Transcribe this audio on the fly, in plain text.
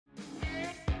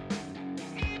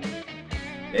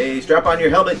Hey, strap on your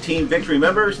helmet, Team Victory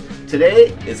members. Today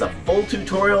is a full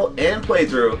tutorial and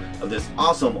playthrough of this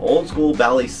awesome old school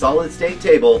Bally solid state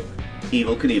table,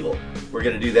 Evel Knievel. We're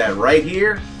going to do that right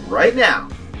here, right now,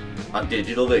 on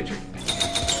Digital Victory.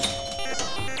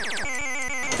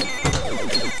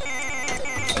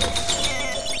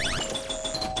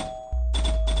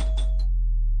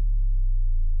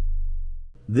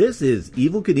 This is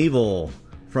Evel Knievel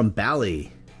from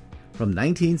Bally from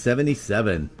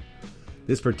 1977.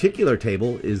 This particular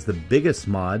table is the Bigus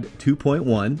mod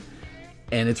 2.1,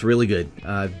 and it's really good.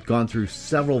 I've gone through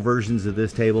several versions of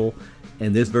this table,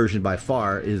 and this version by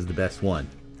far is the best one.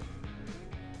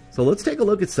 So let's take a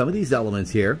look at some of these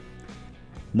elements here.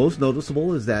 Most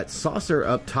noticeable is that saucer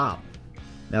up top.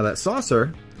 Now that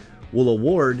saucer will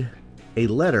award a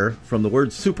letter from the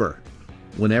word super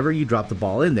whenever you drop the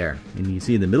ball in there. And you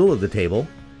see in the middle of the table,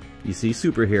 you see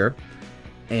super here.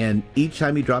 And each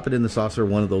time you drop it in the saucer,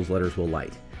 one of those letters will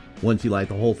light. Once you light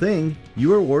the whole thing,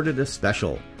 you are awarded a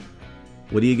special.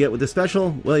 What do you get with the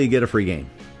special? Well, you get a free game.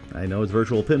 I know it's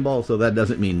virtual pinball, so that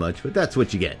doesn't mean much, but that's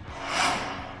what you get.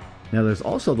 Now there's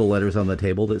also the letters on the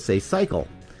table that say cycle.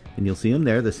 And you'll see them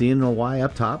there, the C and the Y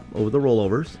up top over the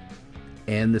rollovers,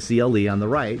 and the CLE on the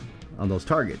right on those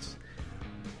targets.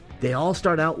 They all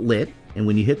start out lit, and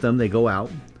when you hit them, they go out.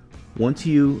 Once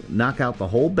you knock out the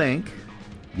whole bank,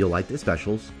 you'll light the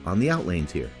specials on the out lanes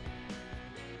here.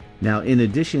 Now, in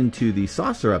addition to the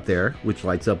saucer up there, which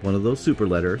lights up one of those super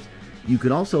letters, you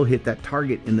can also hit that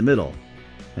target in the middle.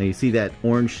 Now you see that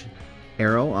orange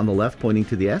arrow on the left pointing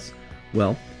to the S?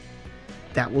 Well,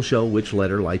 that will show which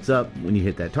letter lights up when you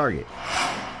hit that target.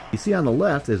 You see on the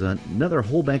left, there's another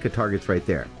whole bank of targets right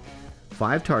there.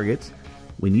 5 targets.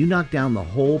 When you knock down the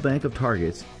whole bank of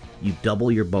targets, you double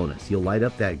your bonus. You'll light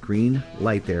up that green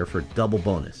light there for double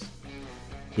bonus.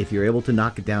 If you're able to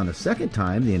knock it down a second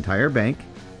time, the entire bank,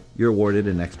 you're awarded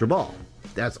an extra ball.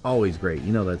 That's always great.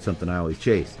 You know that's something I always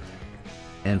chase.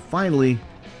 And finally,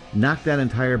 knock that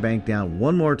entire bank down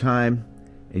one more time,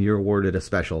 and you're awarded a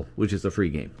special, which is a free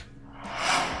game.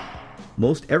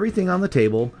 Most everything on the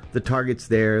table, the targets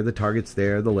there,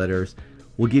 the letters,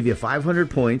 will give you 500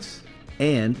 points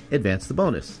and advance the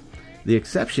bonus. The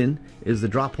exception is the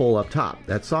drop hole up top.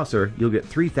 That saucer, you'll get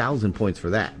 3,000 points for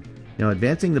that. Now,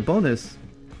 advancing the bonus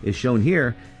is shown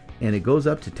here, and it goes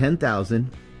up to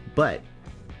 10,000, but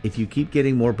if you keep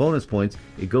getting more bonus points,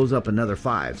 it goes up another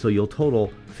 5, so you'll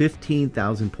total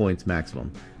 15,000 points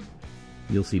maximum.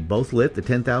 You'll see both lit, the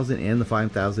 10,000 and the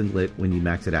 5,000 lit when you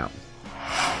max it out.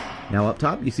 Now up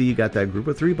top, you see you got that group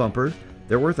of 3 bumpers.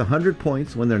 They're worth 100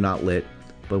 points when they're not lit,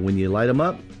 but when you light them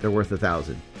up, they're worth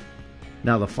 1,000.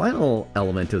 Now the final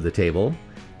element of the table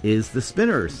is the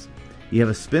spinners. You have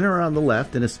a spinner on the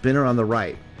left and a spinner on the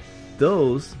right.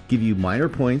 Those give you minor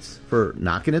points for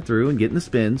knocking it through and getting the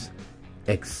spins,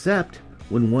 except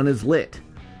when one is lit.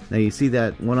 Now you see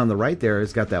that one on the right there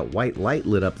has got that white light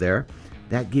lit up there.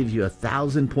 That gives you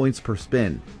 1,000 points per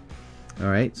spin.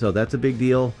 Alright, so that's a big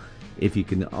deal. If you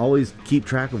can always keep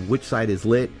track of which side is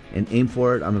lit and aim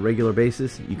for it on a regular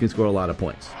basis, you can score a lot of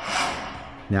points.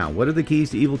 Now, what are the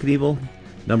keys to Evel Knievel?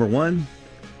 Number 1,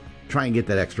 try and get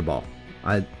that extra ball.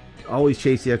 I always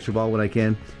chase the extra ball when I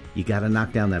can. You got to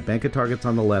knock down that bank of targets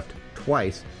on the left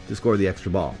twice to score the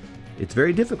extra ball. It's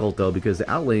very difficult though, because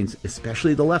the out lanes,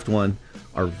 especially the left one,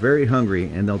 are very hungry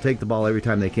and they'll take the ball every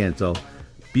time they can. So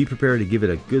be prepared to give it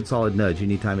a good solid nudge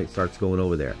anytime it starts going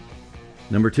over there.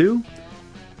 Number 2,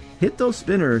 hit those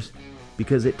spinners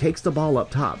because it takes the ball up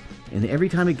top. And every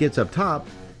time it gets up top,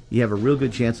 you have a real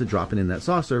good chance of dropping in that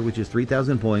saucer, which is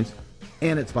 3,000 points,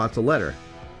 and it spots a letter.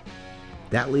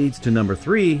 That leads to number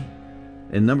 3,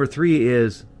 and number 3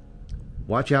 is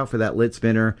watch out for that lit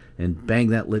spinner and bang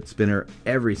that lit spinner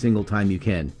every single time you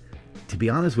can. To be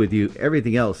honest with you,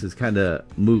 everything else is kind of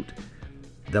moot.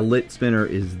 The lit spinner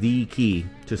is the key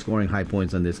to scoring high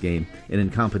points on this game, and in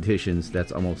competitions,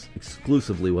 that's almost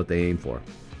exclusively what they aim for.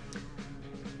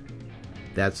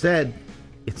 That said,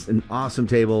 it's an awesome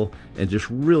table and just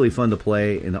really fun to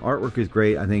play, and the artwork is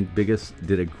great. I think Bigus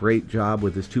did a great job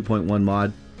with this 2.1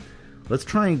 mod. Let's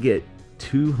try and get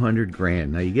 200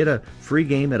 grand. Now you get a free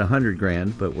game at 100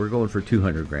 grand, but we're going for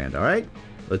 200 grand. All right,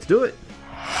 let's do it.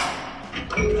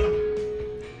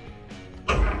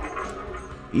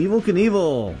 Evel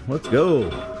Knievel, let's go.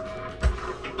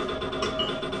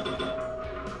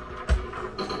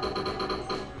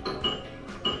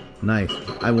 Nice.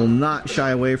 I will not shy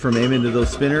away from aiming to those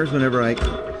spinners whenever I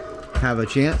have a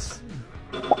chance.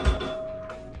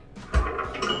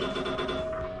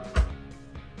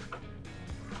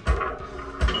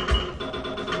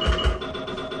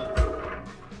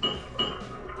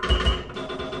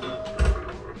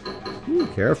 Ooh,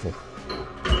 careful.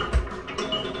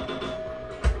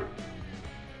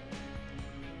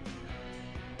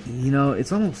 You know,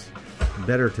 it's almost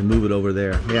better to move it over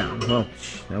there. Yeah, well,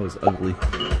 that was ugly.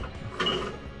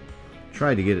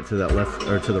 Tried to get it to that left,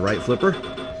 or to the right flipper.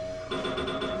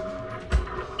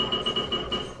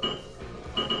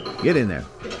 Get in there.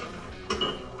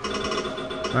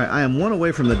 Alright, I am one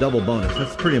away from the double bonus.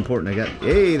 That's pretty important. I got,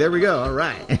 hey, there we go.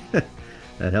 Alright.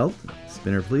 That helped.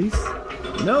 Spinner, please.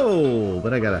 No,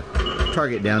 but I got a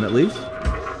target down at least.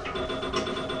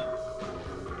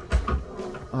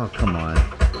 Oh, come on.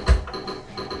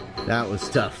 That was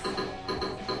tough.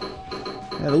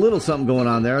 Had a little something going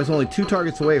on there. I was only 2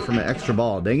 targets away from an extra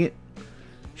ball. Dang it.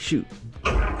 Shoot.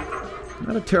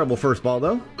 Not a terrible first ball,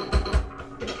 though.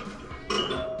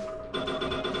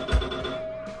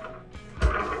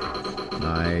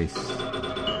 Nice.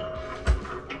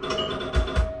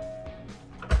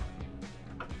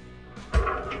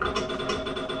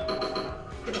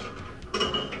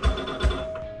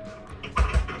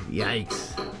 Yikes.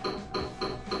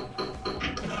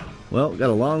 Well, got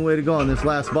a long way to go on this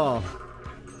last ball.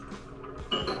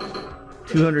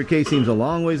 200K seems a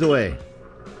long ways away.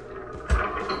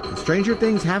 Stranger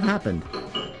things have happened.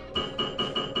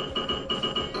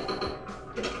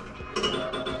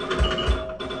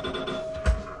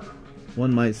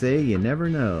 One might say you never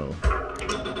know.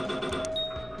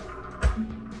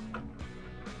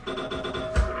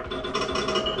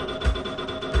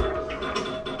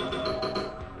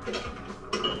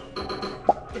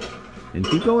 And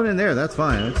keep going in there, that's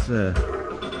fine.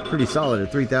 That's pretty solid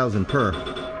at 3,000 per.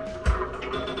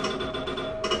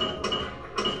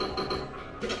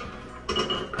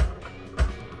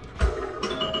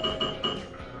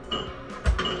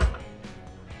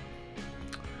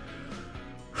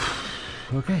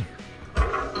 Okay.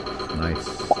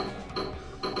 Nice.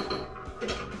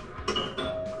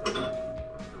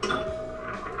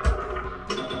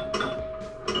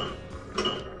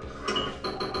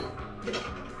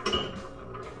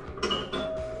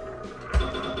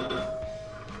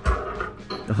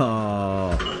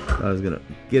 Oh, I was gonna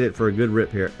get it for a good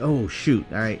rip here. Oh shoot!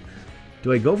 All right,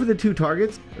 do I go for the 2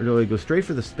 targets or do I go straight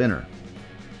for the spinner?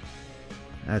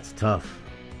 That's tough.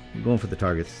 I'm going for the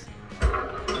targets,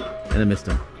 and I missed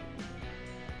them.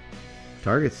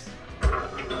 Targets.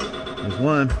 There's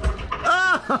one.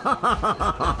 Oh!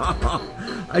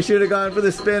 I should have gone for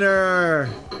the spinner.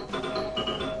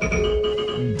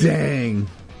 Dang!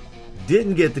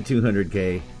 Didn't get the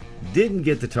 200K. Didn't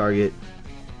get the target.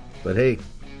 But hey,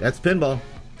 that's pinball.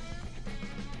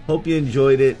 Hope you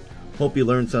enjoyed it. Hope you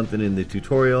learned something in the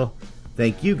tutorial.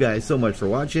 Thank you guys so much for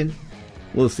watching.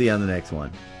 We'll see you on the next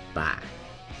one. Bye.